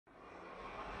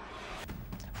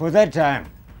For that time,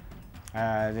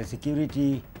 the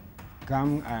security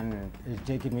come and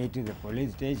take me to the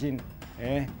police station.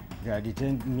 They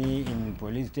detained me in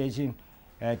police station.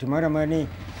 Tomorrow morning,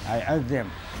 I asked them,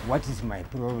 what is my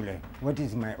problem? What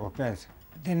is my offense?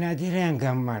 The Nigerian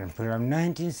government from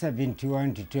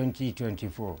 1971 to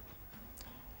 2024,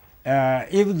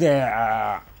 if they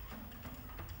are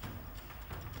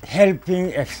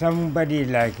helping somebody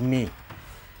like me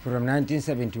from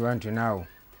 1971 to now,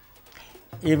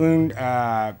 even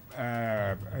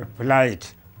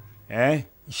flight,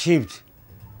 shift,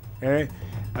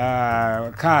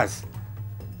 cars,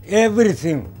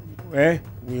 everything, we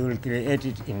will create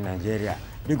it in Nigeria.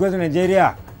 Because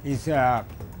Nigeria is, I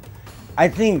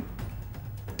think,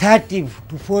 30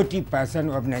 to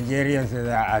 40% of Nigerians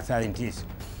are scientists.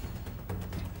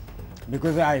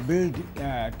 Because I built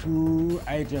 2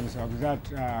 items of that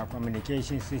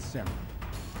communication system.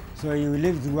 So you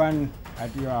leave one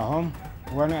at your home,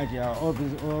 one at your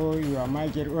office or your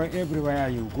market or everywhere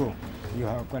you go. You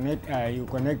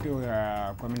communicate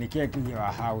to your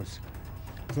house.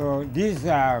 So this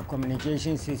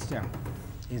communication system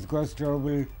is cost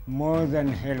trouble more than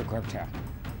helicopter,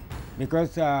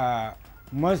 because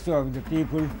most of the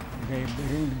people, they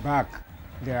bring back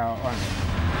their own.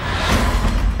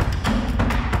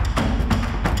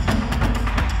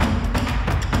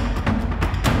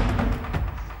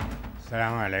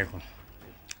 Assalamu alaikum.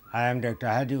 I am Dr.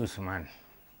 Hadi Usman,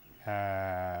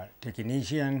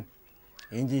 technician,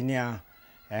 engineer,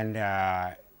 and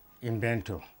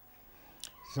inventor.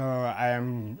 So I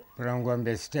am from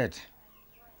Gombe State.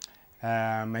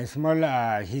 My small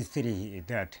history is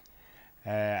that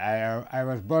I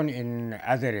was born in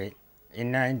Azare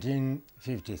in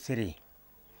 1953.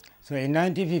 So in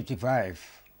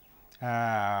 1955,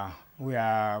 we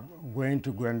are going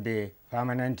to Gombe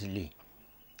permanently,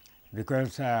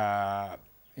 because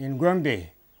in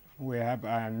Gombe we have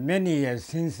many years,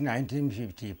 since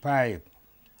 1955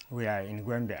 we are in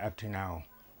Gombe up to now.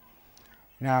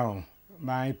 Now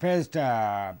my first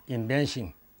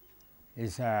invention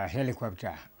is a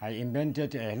helicopter. I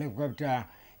invented a helicopter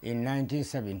in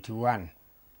 1971.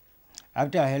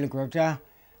 After a helicopter,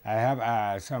 I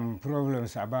have some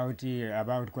problems about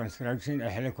construction a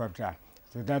helicopter.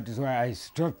 So that is why I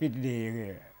stopped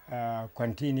the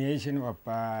continuation of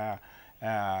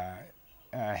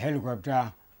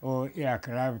helicopter or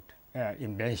aircraft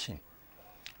invention.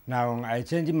 Now I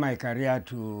changed my career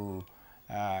to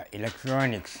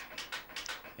electronics.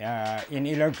 In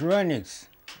electronics,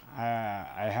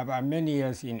 I have many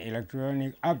years in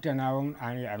electronics. Up to now,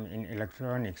 I am in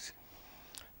electronics.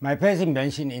 My first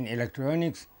invention in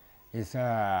electronics is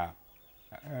a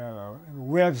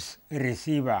waves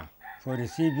receiver for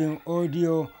receiving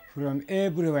audio from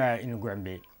everywhere in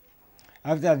Gombe.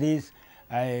 After this,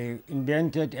 I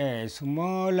invented a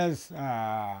smallest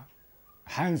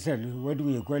handset, what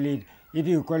we call it. If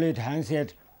you call it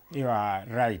handset, you are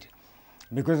right.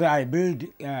 Because I built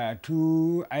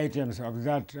 2 items of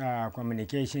that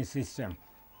communication system.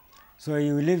 So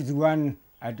you leave one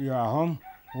at your home,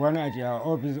 one at your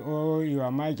office or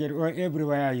your market or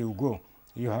everywhere you go.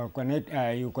 You communicate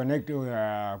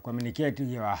to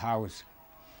your house.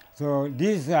 So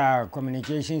this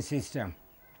communication system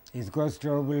is cost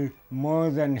trouble more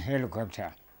than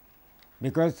helicopter,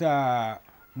 because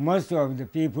most of the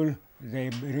people, they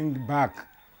bring back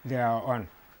their own.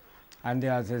 And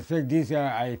I suspect this,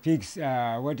 I fix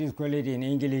what is called in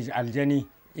English aljani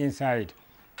inside.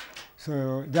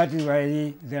 So that is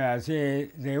why they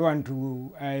say they want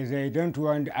to, they don't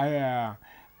want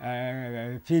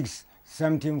fix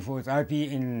something for therapy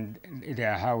in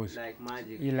their house. Like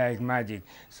magic. Like magic.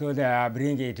 So they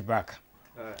bring it back.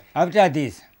 After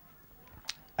this,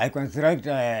 I construct,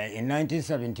 in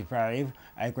 1975,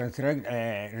 I construct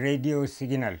a radio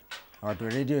signal or a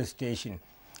radio station.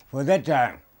 For that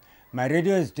time, my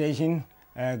radio station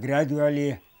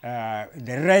gradually,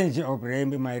 the range of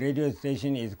my radio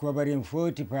station is covering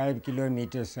 45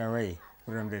 kilometers away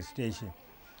from the station.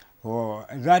 For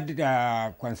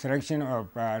that construction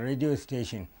of radio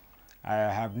station, I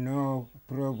have no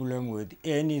problem with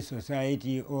any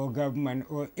society or government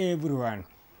or everyone.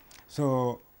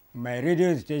 So my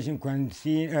radio station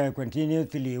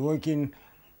continuously working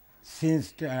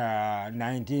since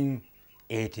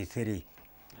 1983.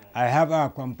 I have a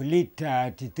complete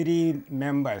 33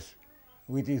 members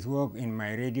with his work in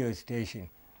my radio station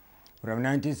from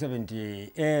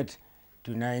 1978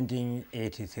 to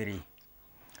 1983.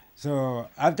 So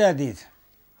after this,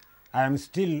 I am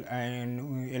still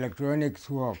in electronics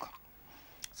work.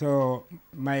 So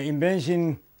my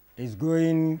invention is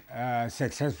going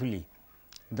successfully.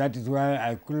 That is why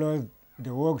I closed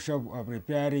the workshop of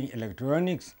repairing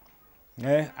electronics.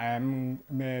 I'm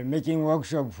making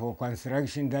workshop for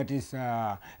construction, that is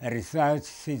a research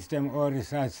system or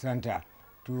research center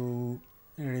to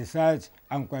research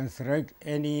and construct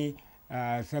any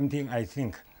something I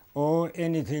think, or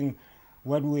anything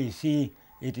what we see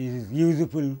it is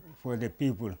useful for the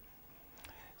people.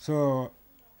 So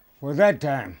for that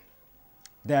time,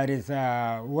 there is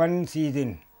one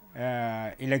season,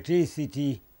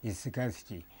 electricity is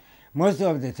scarcity. Most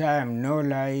of the time, no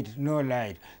light, no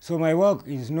light. So my work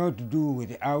is not to do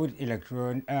without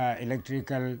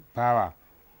electrical power.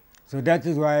 So that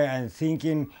is why I'm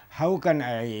thinking, how can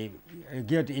I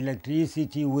get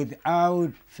electricity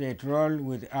without petrol,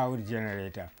 without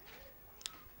generator?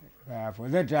 For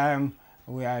that time,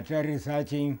 we are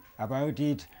researching about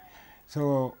it.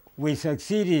 So we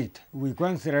succeeded. We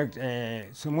construct a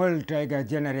small tiger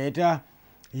generator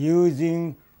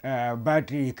using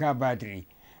battery, car battery.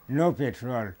 No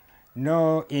petrol,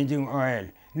 no engine oil,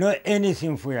 no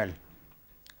anything fuel.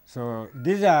 So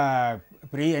these are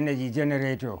pre-energy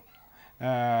generator.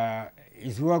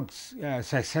 It works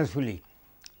successfully.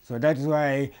 So that's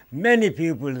why many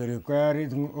people require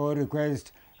it or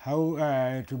request how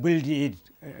to build it,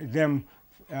 them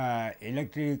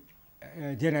electric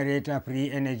generator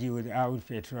pre-energy without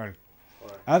petrol. Right.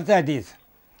 After this,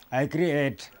 I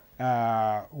create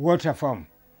water farm.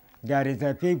 There is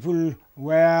a people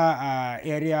where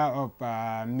area of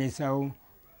Misau,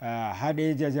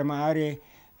 Hadeja Jamaare,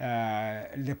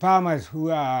 the farmers who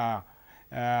are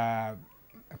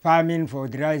farming for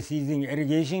dry season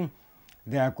irrigation,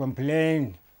 they are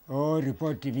complain or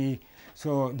report to me.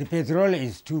 So the petrol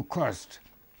is too cost.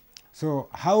 So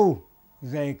how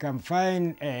they can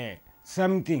find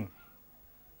something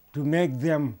to make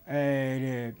them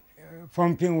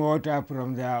pumping water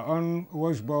from their own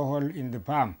wash borehole in the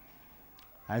farm.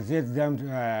 I said to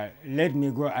them, let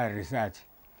me go and research.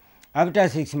 After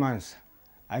 6 months,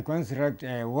 I construct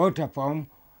a water pump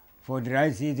for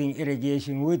dry season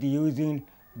irrigation with using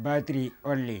battery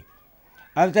only.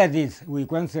 After this, we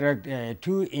construct a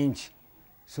 2-inch,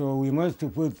 so we must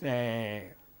put a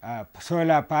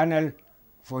solar panel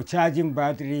for charging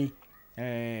battery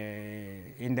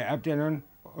in the afternoon,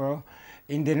 or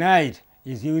in the night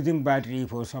is using battery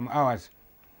for some hours.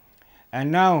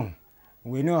 And now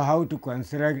we know how to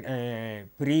construct a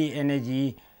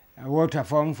pre-energy water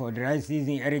farm for dry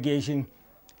season irrigation,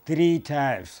 3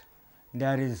 types.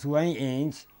 There is 1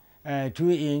 inch, 2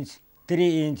 inch,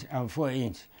 3 inch, and 4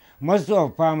 inch. Most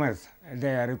of farmers,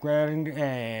 they are requiring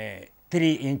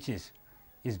 3 inches.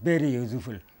 It's very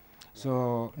useful.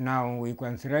 So now we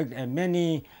construct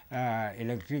many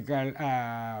electrical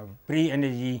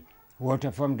pre-energy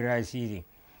water farm dry season.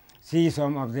 See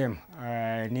some of them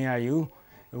near you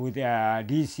with a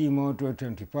DC motor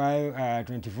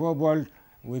 24 volt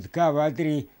with car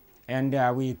battery,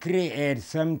 and we create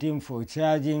something for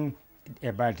charging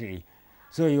a battery.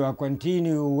 So you are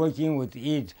continue working with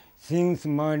it since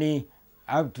morning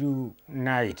up to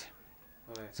night.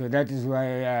 Okay. So that is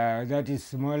why that is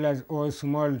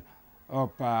small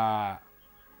of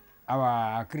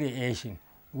our creation.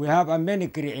 We have many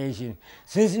creations.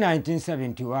 Since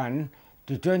 1971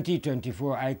 to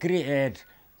 2024, I create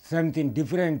something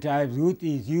different types which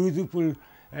is useful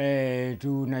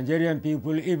to Nigerian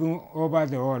people even over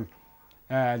the world.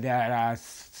 There are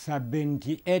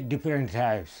 78 different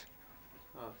types.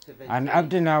 Oh, 78. And up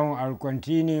to now, I'll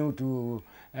continue to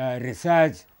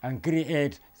research and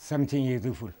create something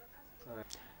useful.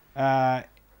 Right.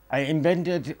 I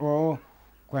invented or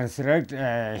construct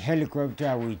a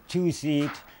helicopter with 2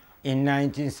 seats in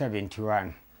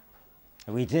 1971.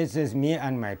 We tested, me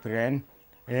and my friend.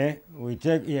 We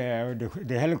take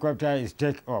the helicopter is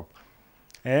take off.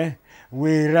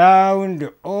 We round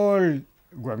all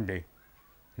Gombe.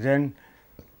 Then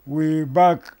we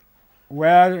back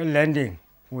where landing.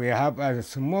 We have a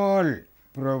small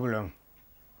problem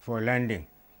for landing.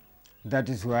 That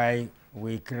is why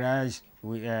we crashed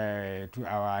to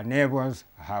our neighbor's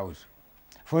house.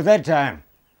 For that time,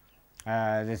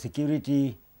 the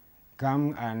security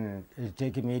come and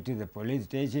take me to the police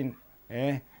station.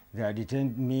 They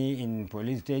detained me in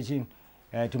police station.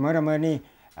 Tomorrow morning,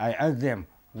 I ask them,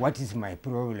 what is my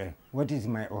problem? What is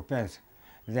my offense?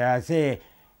 They say,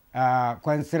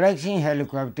 construction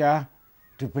helicopter,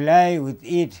 to fly with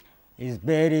it is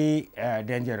very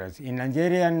dangerous. In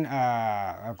Nigerian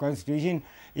constitution,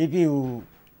 if you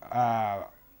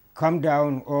come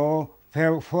down or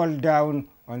fall down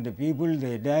on the people,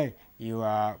 they die, you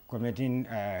are committing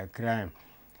a crime.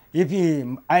 If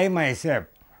I myself,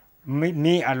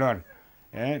 me alone,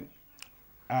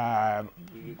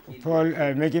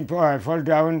 fall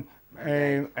down,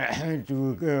 to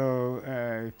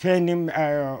pain him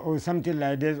or something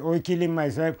like this, or killing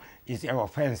myself is an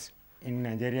offense in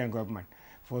Nigerian government.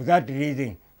 For that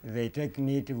reason, they take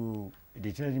me to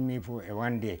detain me for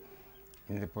one day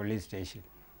in the police station.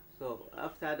 So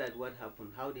after that, what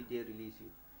happened? How did they release you?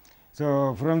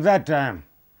 So from that time,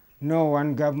 no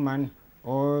one government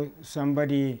or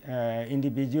somebody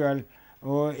individual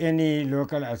or any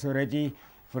local authority,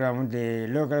 from the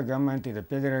local government to the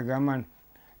federal government,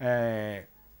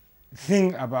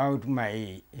 think about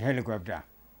my helicopter.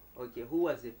 Okay, who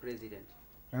was the president?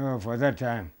 For that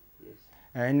time. Yes.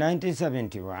 In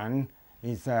 1971,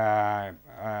 it's the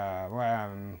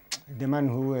man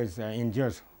who was in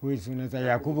Jos, who is known as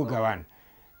Yakubu Gawan,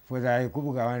 for the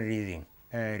Yakubu Gawan regime.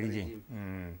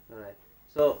 All right.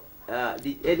 So,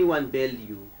 did anyone bail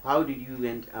you? How did you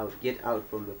get out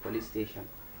from the police station?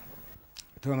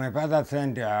 So my father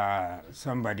sent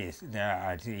somebody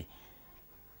there.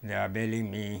 They are bailing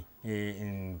me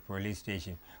in police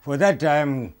station. For that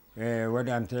time, what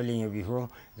I'm telling you before,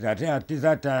 that at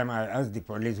that time I asked the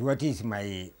police, what is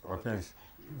my offense?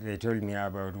 They told me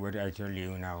about what I told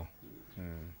you now.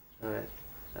 All right.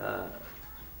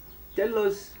 Tell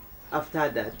us, after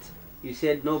that, you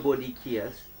said nobody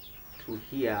cares to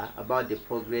hear about the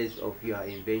progress of your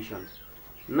invention.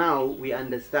 Now we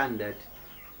understand that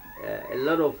a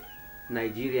lot of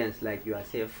Nigerians like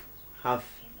yourself have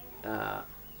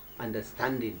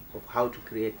understanding of how to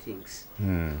create things.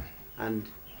 And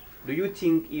do you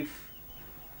think if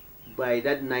by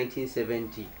that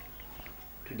 1970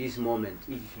 to this moment,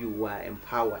 if you were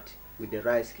empowered with the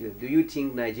right skills, do you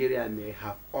think Nigeria may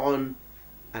have owned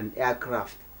an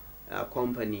aircraft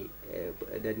company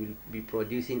that will be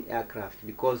producing aircraft?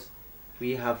 Because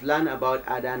we have learned about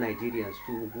other Nigerians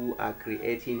too who are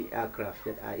creating aircraft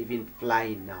that are even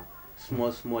flying now,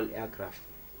 small aircraft.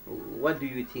 What do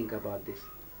you think about this?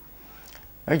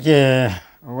 Okay,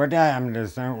 what I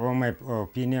understand, or my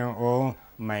opinion, or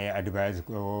my advice,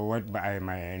 or what I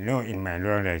know in my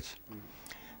knowledge.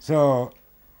 So,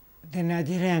 the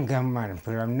Nigerian government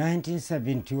from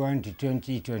 1971 to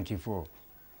 2024,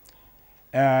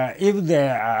 if they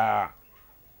are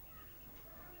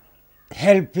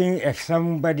helping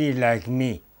somebody like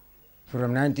me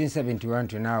from 1971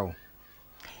 to now,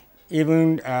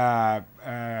 even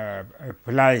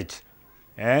flight,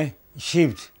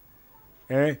 shift,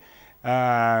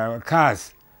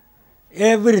 cars,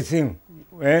 everything,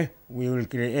 we will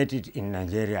create it in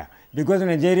Nigeria. Because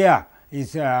Nigeria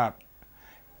is, I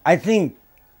think,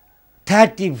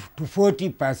 30 to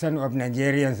 40% of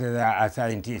Nigerians are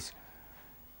scientists.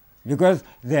 Because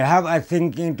they have a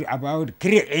thinking about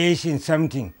creation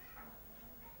something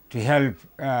to help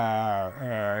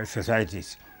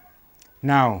societies.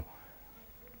 Now,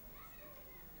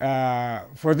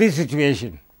 for this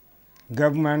situation,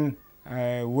 government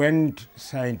went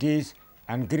scientists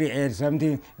and create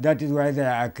something. That is why they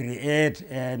are create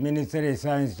Ministry of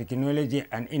Science, Technology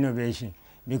and Innovation.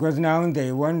 Because now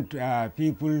they want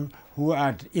people who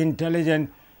are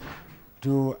intelligent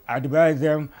to advise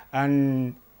them,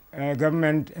 and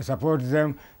government supports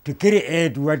them to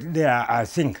create what they are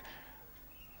think.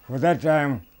 For that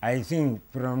time, I think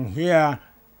from here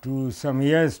to some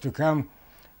years to come,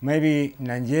 maybe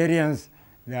Nigerians,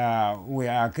 we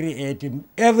are creating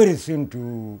everything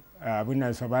to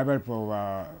survival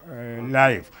for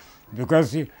life.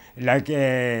 Because like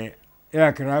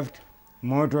aircraft,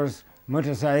 motors,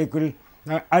 motorcycle,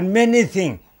 and many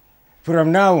things.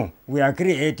 From now, we are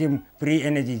creating free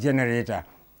energy generator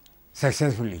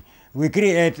successfully. We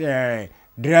create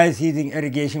dry seeding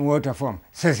irrigation water farm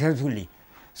successfully.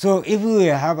 So if we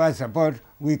have a support,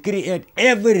 we create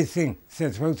everything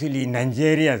successfully in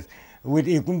Nigerians with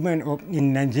equipment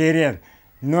in Nigerian,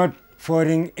 not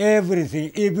foreign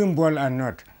everything, even ball or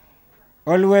not.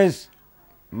 Always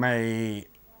my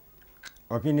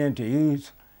opinion to you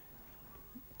is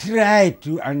try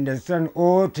to understand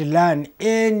or to learn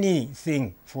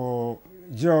anything for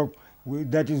job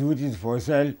that is which is for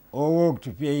sale, or work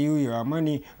to pay you your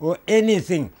money, or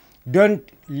anything.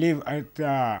 Don't live at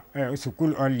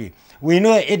school only. We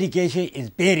know education is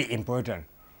very important.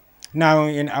 Now,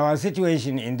 in our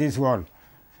situation in this world,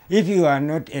 if you are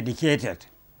not educated,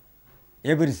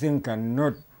 everything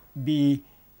cannot be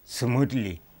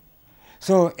smoothly.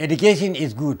 So education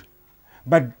is good,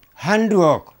 but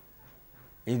handwork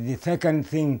is the second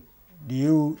thing. Do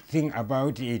you think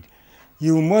about it?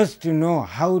 You must know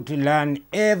how to learn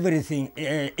everything,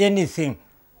 anything,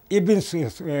 even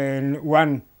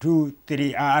 1, 2,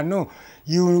 3. No,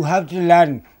 you have to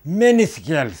learn many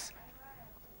skills.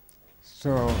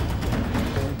 So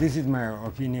this is my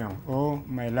opinion, or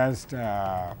my last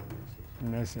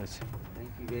message. Thank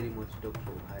you. you very much, Dr.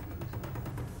 Hadi Usman.